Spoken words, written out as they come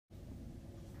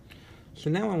So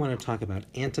now I want to talk about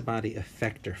antibody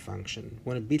effector function.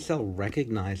 When a B cell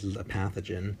recognizes a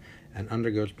pathogen and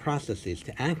undergoes processes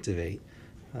to activate,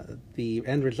 the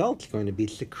end result is going to be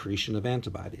secretion of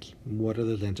antibodies. What are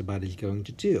those antibodies going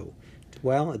to do?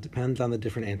 Well, it depends on the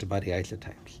different antibody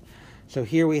isotypes. So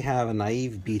here we have a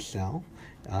naive B cell,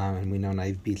 and we know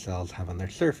naive B cells have on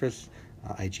their surface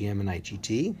IgM and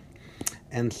IgG.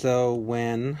 And so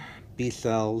when B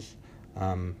cells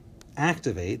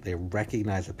activate, they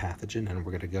recognize a pathogen, and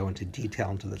we're going to go into detail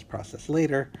into this process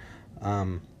later.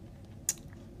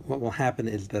 What will happen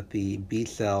is that the B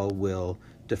cell will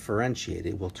differentiate.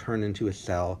 It will turn into a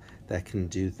cell that can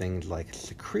do things like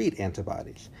secrete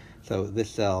antibodies. So this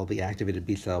cell, the activated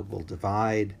B cell, will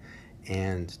divide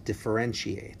and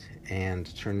differentiate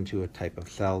and turn into a type of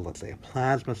cell, let's say a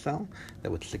plasma cell, that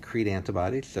would secrete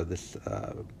antibodies. So this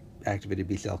activated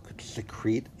B cell could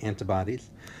secrete antibodies.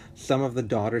 Some of the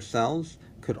daughter cells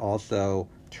could also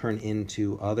turn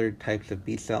into other types of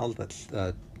B cells that's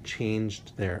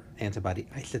changed their antibody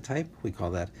isotype. We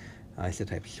call that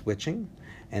isotype switching.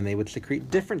 And they would secrete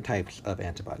different types of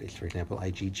antibodies, for example,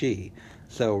 IgG.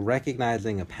 So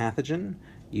recognizing a pathogen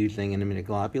using an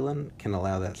immunoglobulin can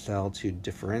allow that cell to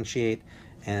differentiate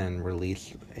and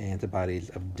release antibodies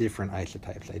of different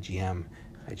isotypes, IgM,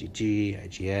 IgG,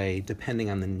 IgA, depending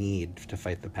on the need to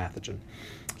fight the pathogen.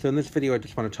 So in this video, I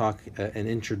just want to talk and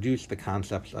introduce the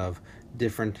concepts of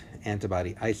different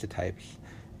antibody isotypes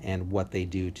and what they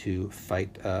do to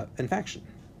fight infection.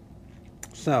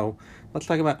 So let's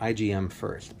talk about IgM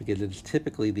first, because it's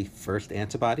typically the first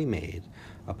antibody made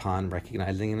upon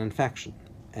recognizing an infection.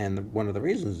 And one of the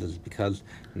reasons is because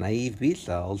naive B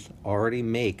cells already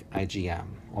make IgM,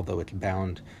 although it's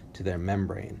bound to their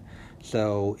membrane.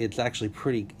 So it's actually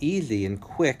pretty easy and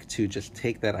quick to just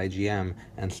take that IgM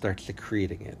and start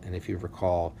secreting it. And if you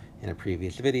recall in a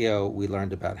previous video, we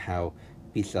learned about how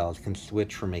B cells can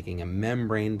switch from making a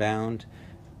membrane-bound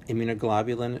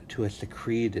immunoglobulin to a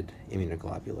secreted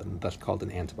immunoglobulin, thus called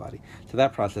an antibody. So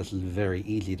that process is very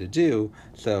easy to do,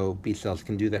 so B cells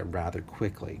can do that rather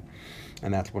quickly.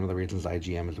 And that's one of the reasons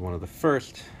IgM is one of the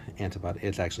first antibody,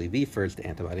 it's actually the first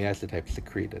antibody isotype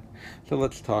secreted. So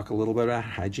let's talk a little bit about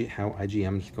how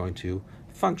IgM is going to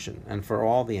function. And for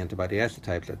all the antibody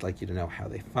isotypes, I'd like you to know how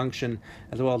they function,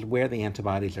 as well as where the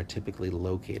antibodies are typically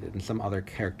located and some other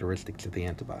characteristics of the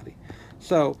antibody.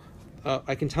 So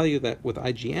I can tell you that with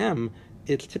IgM,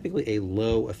 it's typically a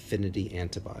low affinity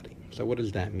antibody. So what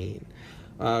does that mean?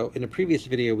 In a previous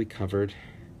video, we covered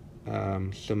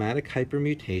somatic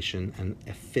hypermutation and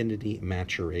affinity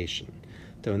maturation.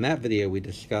 So in that video, we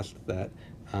discussed that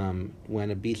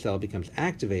when a B cell becomes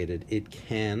activated, it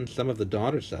can, some of the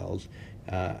daughter cells,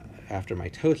 after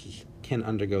mitosis, can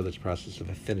undergo this process of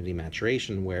affinity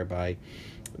maturation, whereby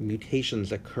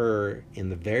mutations occur in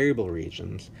the variable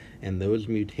regions, and those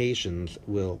mutations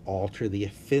will alter the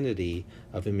affinity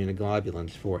of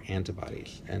immunoglobulins for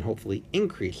antibodies and hopefully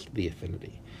increase the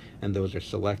affinity, and those are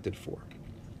selected for.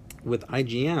 With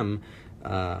IgM,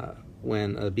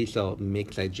 when a B cell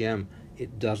makes IgM,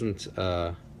 it doesn't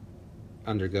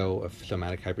undergo a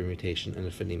somatic hypermutation and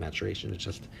affinity maturation.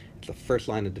 It's the first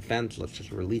line of defense. Let's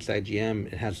just release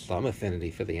IgM. It has some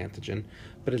affinity for the antigen,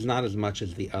 but it's not as much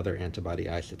as the other antibody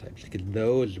isotypes, because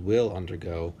those will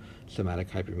undergo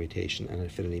somatic hypermutation and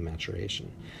affinity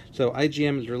maturation. So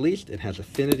IgM is released. It has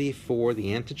affinity for the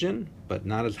antigen, but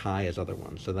not as high as other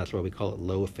ones. So that's why we call it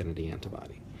low affinity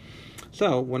antibody.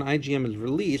 So when IgM is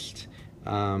released,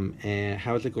 and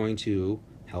how is it going to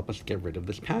help us get rid of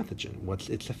this pathogen? What's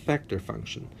its effector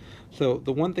function? So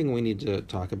the one thing we need to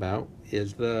talk about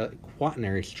is the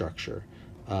quaternary structure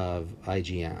of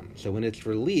IgM. So when it's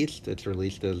released as,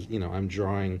 I'm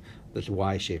drawing this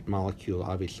Y-shaped molecule.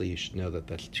 Obviously, you should know that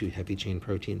that's two heavy chain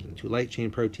proteins and two light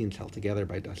chain proteins held together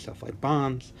by disulfide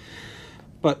bonds.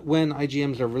 But when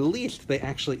IgMs are released, they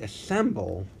actually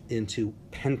assemble into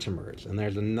pentamers. And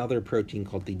there's another protein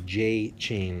called the J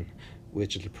chain,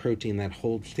 which is a protein that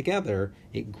holds together.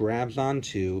 It grabs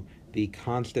onto the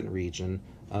constant region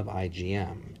of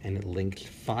IgM, and it links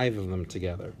 5 of them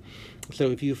together. So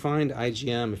if you find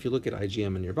IgM, if you look at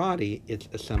IgM in your body, it's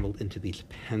assembled into these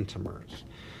pentamers.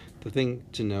 The thing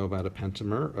to know about a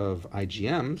pentamer of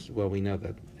IgMs, well, we know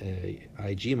that a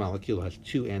Ig molecule has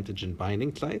 2 antigen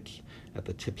binding sites at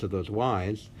the tips of those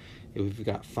Ys. If we've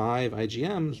got 5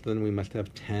 IgMs, then we must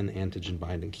have 10 antigen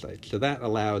binding sites. So that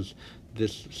allows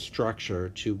this structure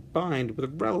to bind with a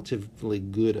relatively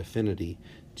good affinity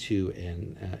to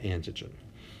an antigen.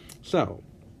 So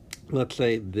let's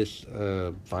say this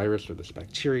virus or this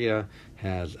bacteria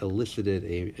has elicited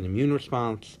an immune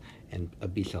response, and a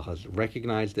B cell has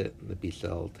recognized it, and the B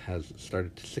cell has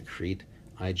started to secrete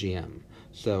IgM.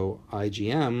 So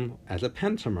IgM, as a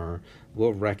pentamer,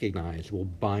 will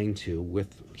bind to,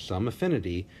 with some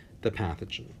affinity, the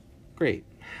pathogen. Great.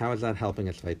 How is that helping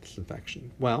us fight this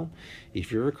infection? Well,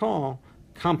 if you recall,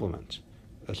 complement,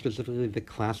 specifically the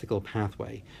classical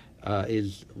pathway,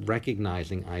 is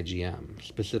recognizing IgM,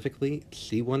 specifically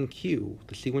C1q.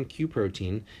 The C1q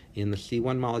protein in the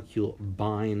C1 molecule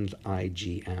binds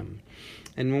IgM.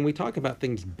 And when we talk about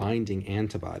things binding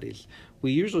antibodies,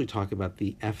 we usually talk about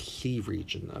the Fc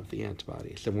region of the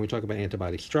antibody. So when we talk about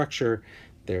antibody structure,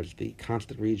 there's the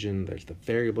constant region, there's the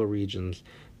variable regions.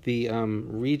 The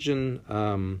region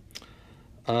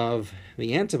of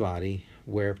the antibody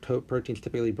where proteins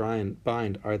typically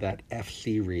bind are that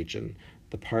Fc region,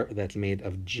 the part that's made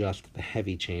of just the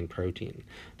heavy chain protein.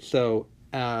 So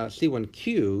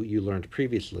C1q, you learned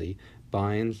previously,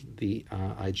 binds the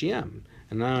IgM.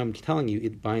 And now I'm telling you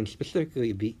it binds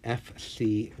specifically the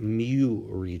Fc mu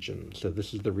region. So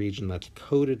this is the region that's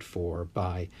coded for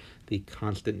by the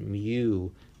constant mu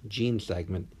gene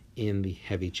segment in the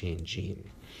heavy chain gene.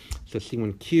 So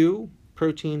C1q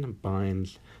protein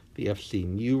binds the Fc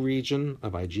mu region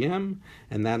of IgM,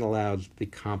 and that allows the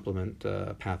complement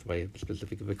pathway,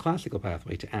 specifically the classical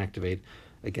pathway, to activate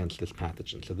against this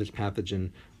pathogen. So this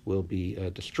pathogen will be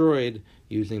destroyed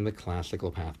using the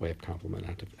classical pathway of complement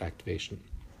activation.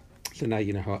 So now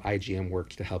you know how IgM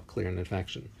works to help clear an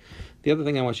infection. The other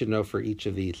thing I want you to know for each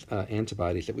of these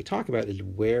antibodies that we talk about is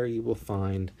where you will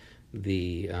find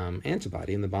the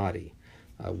antibody in the body.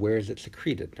 Where is it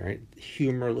secreted? Right?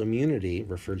 Humoral immunity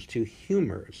refers to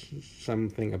humors,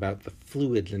 something about the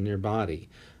fluids in your body.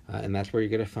 And that's where you're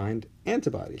going to find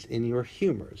antibodies, in your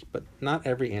humors. But not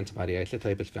every antibody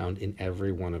isotype is found in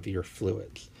every one of your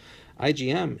fluids.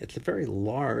 IgM, it's a very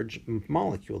large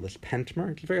molecule. This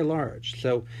pentamer, it's very large.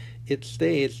 So it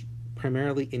stays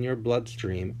primarily in your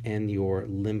bloodstream and your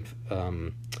lymph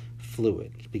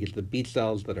fluids, because the B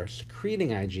cells that are secreting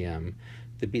IgM,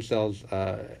 the B cells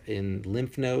in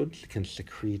lymph nodes can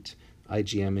secrete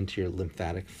IgM into your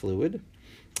lymphatic fluid,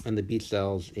 and the B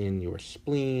cells in your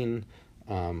spleen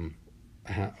or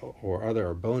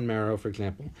bone marrow, for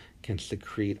example, can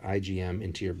secrete IgM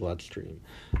into your bloodstream.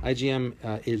 IgM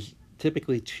is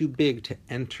typically too big to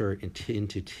enter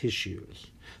into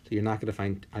tissues. So you're not going to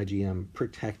find IgM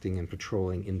protecting and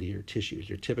patrolling into your tissues.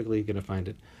 You're typically going to find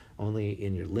it only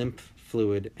in your lymph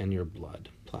fluid and your blood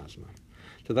plasma.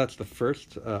 So that's the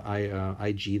first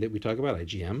Ig that we talk about,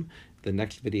 IgM. The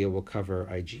next video will cover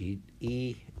IgE,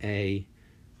 A,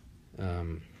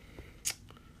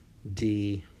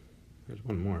 D. There's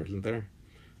one more, isn't there?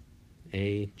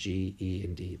 A, G, E,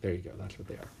 and D. There you go. That's what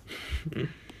they are.